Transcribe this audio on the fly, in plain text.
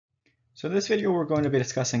So in this video we're going to be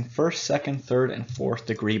discussing first, second, third, and fourth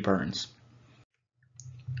degree burns.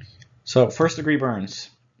 So first degree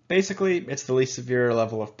burns. Basically it's the least severe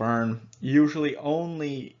level of burn, usually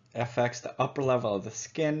only affects the upper level of the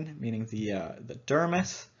skin, meaning the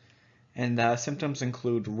dermis, and symptoms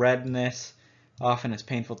include redness. Often it's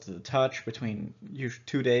painful to the touch between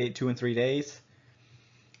 2 and 3 days,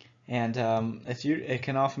 and it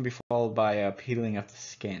can often be followed by a peeling of the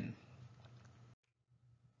skin.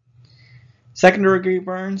 Secondary degree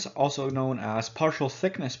burns, also known as partial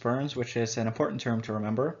thickness burns, which is an important term to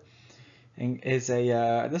remember, this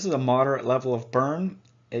is a moderate level of burn.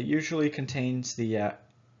 It usually contains the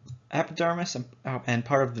epidermis and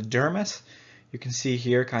part of the dermis. You can see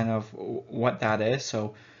here kind of what that is.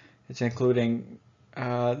 So it's including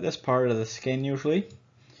this part of the skin usually.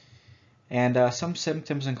 And some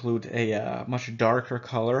symptoms include a much darker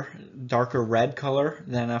red color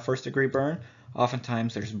than a first degree burn.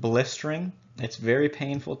 Oftentimes there's blistering. It's very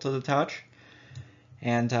painful to the touch.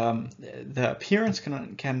 And the appearance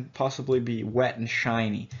can possibly be wet and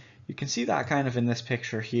shiny. You can see that kind of in this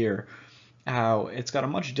picture here. How it's got a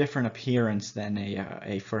much different appearance than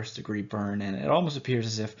a first degree burn, and it almost appears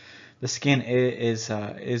as if the skin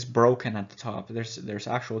is broken at the top. There's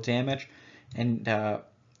actual damage, and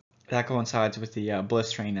that coincides with the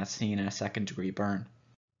blistering that's seen in a second degree burn.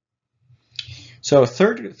 So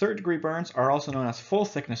third degree burns are also known as full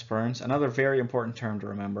thickness burns, another very important term to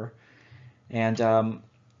remember. And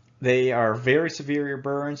they are very severe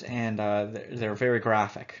burns, and they're very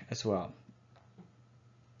graphic as well.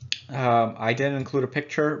 I didn't include a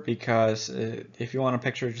picture because if you want a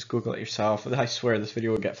picture, just Google it yourself. I swear this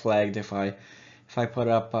video will get flagged if I put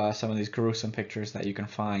up some of these gruesome pictures that you can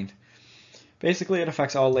find. Basically, it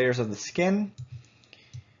affects all layers of the skin,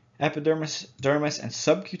 epidermis, dermis, and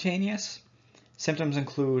subcutaneous. Symptoms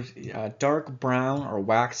include dark brown or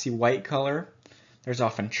waxy white color. There's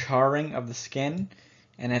often charring of the skin,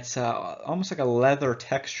 and it's almost like a leather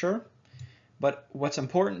texture. But what's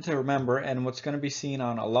important to remember, and what's going to be seen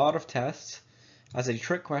on a lot of tests as a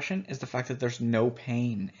trick question, is the fact that there's no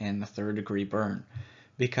pain in the third degree burn,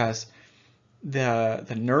 because the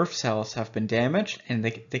nerve cells have been damaged and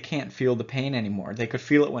they can't feel the pain anymore. They could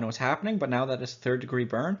feel it when it was happening, but now that it's a third degree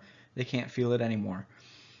burn, they can't feel it anymore.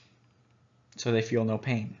 So they feel no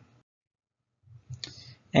pain.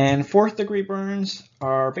 And fourth degree burns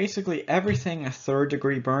are basically everything a third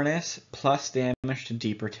degree burn is, plus damage to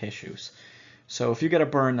deeper tissues. So if you get a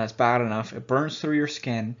burn that's bad enough, it burns through your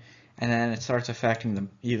skin, and then it starts affecting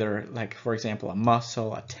them, either, like for example, a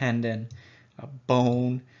muscle, a tendon, a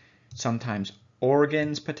bone, sometimes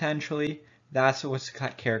organs potentially. That's what's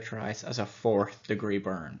characterized as a fourth degree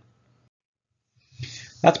burn.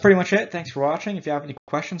 That's pretty much it. Thanks for watching. If you have any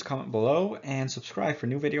questions, comment below and subscribe for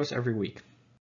new videos every week.